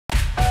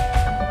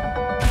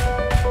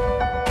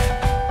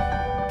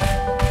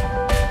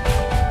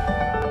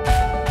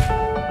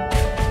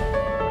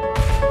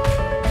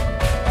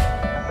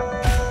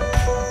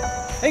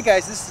Hey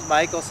guys, this is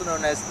Mike, also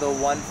known as the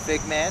One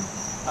Fig Man.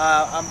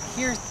 I'm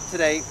here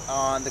today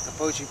on the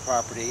Capocci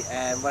property,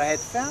 and what I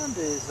had found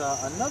is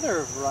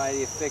another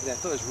variety of fig that I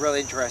thought was really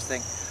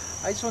interesting.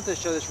 I just wanted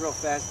to show this real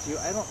fast to you.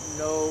 I don't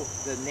know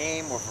the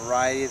name or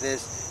variety of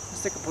this.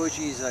 Mr.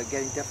 Capocci is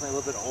getting definitely a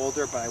little bit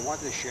older, but I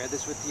wanted to share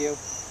this with you.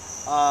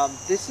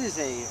 This is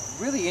a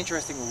really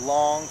interesting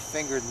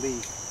long-fingered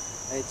leaf.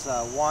 It's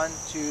 1,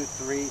 2,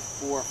 3,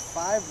 4,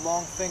 5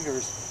 long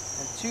fingers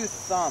and 2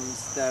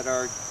 thumbs that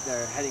are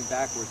heading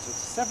backwards. So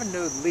it's a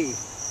 7-node leaf,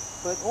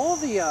 but all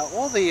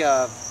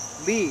the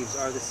leaves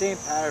are the same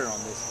pattern on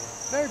this.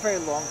 Very, very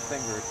long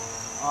fingered.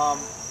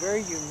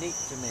 Very unique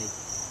to me,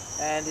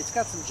 and it's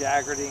got some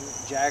jagged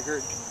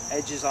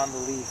edges on the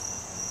leaf.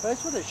 But I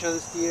just wanted to show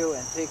this to you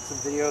and take some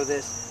video of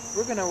this.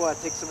 We're going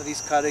to take some of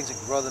these cuttings and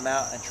grow them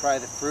out and try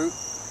the fruit,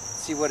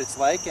 see what it's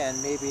like,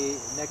 and maybe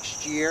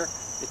next year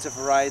it's a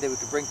variety that we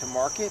could bring to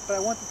market. But I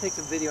want to take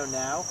some video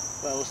now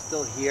while it's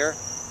still here,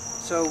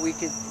 so we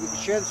could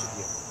share this with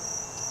you.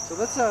 So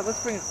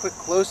let's bring a quick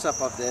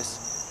close-up of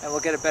this, and we'll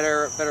get a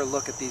better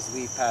look at these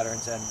leaf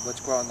patterns and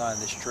what's growing on in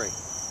this tree.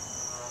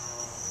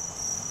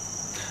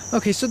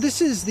 Okay, so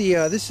this is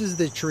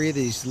the tree,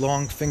 these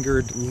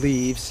long-fingered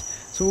leaves.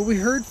 So what we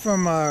heard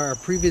from our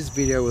previous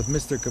video with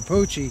Mr.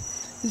 Capocci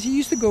is he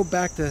used to go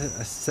back to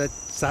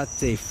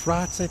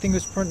Settefrati, I think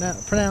it was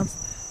pronounced,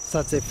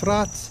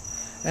 Settefrati,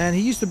 and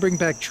he used to bring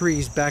back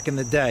trees back in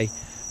the day,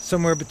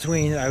 somewhere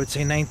between, I would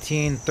say,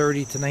 1930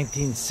 to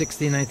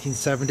 1960,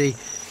 1970.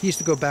 He used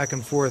to go back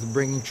and forth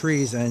bringing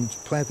trees and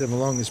plant them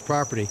along his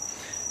property.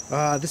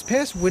 This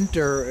past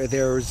winter,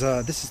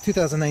 this is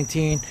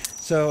 2019,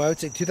 so I would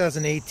say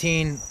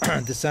 2018,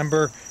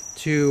 December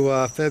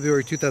to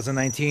February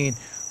 2019,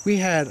 we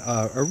had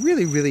a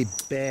really, really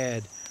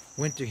bad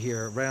winter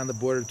here right on the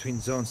border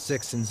between Zone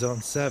 6 and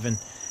Zone 7.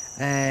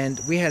 And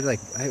we had, it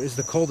was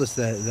the coldest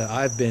that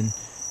I've been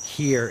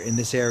here in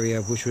this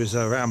area, which was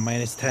around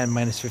 -10,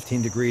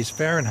 -15 degrees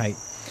Fahrenheit.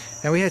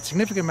 And we had a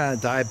significant amount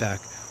of dieback.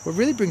 What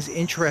really brings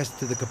interest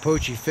to the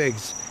Capocci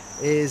figs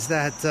is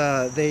that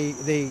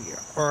they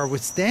are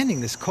withstanding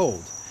this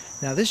cold.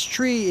 Now this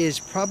tree is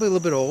probably a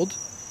little bit old,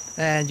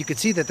 and you can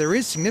see that there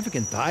is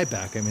significant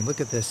dieback. I mean, look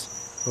at this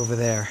over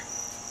there,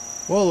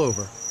 all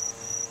over.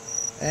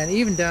 And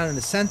even down in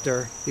the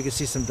center, you can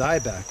see some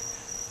dieback.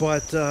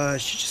 But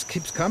she just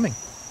keeps coming.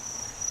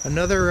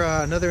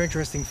 Another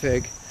interesting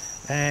fig.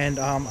 And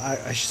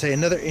I should say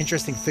another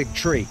interesting fig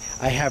tree.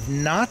 I have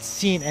not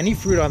seen any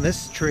fruit on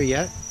this tree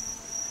yet.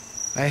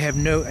 I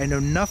know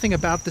nothing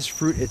about this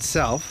fruit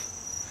itself,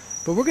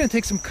 but we're going to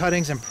take some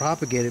cuttings and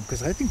propagate it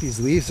because I think these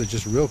leaves are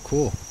just real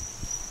cool.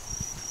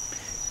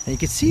 And you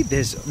can see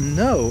there's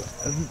no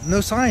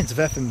signs of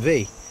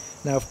FMV.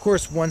 Now, of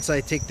course, once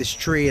I take this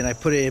tree and I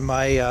put it in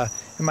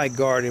my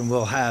garden,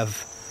 we'll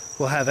have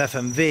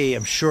FMV.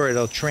 I'm sure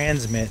it'll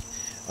transmit.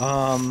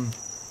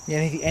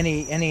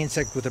 Any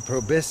insect with a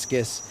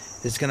proboscis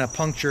is going to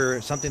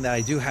puncture something that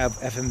I do have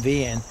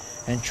FMV in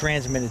and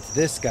transmit it to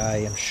this guy,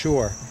 I'm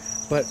sure.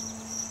 But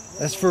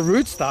as for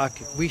rootstock,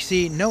 we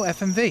see no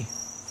FMV.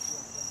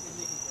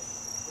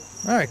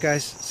 Alright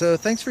guys, so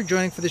thanks for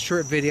joining for this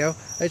short video.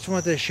 I just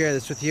wanted to share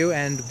this with you,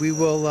 and we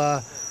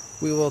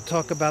will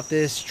talk about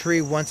this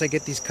tree once I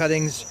get these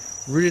cuttings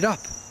rooted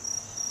up.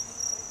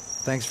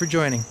 Thanks for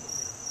joining.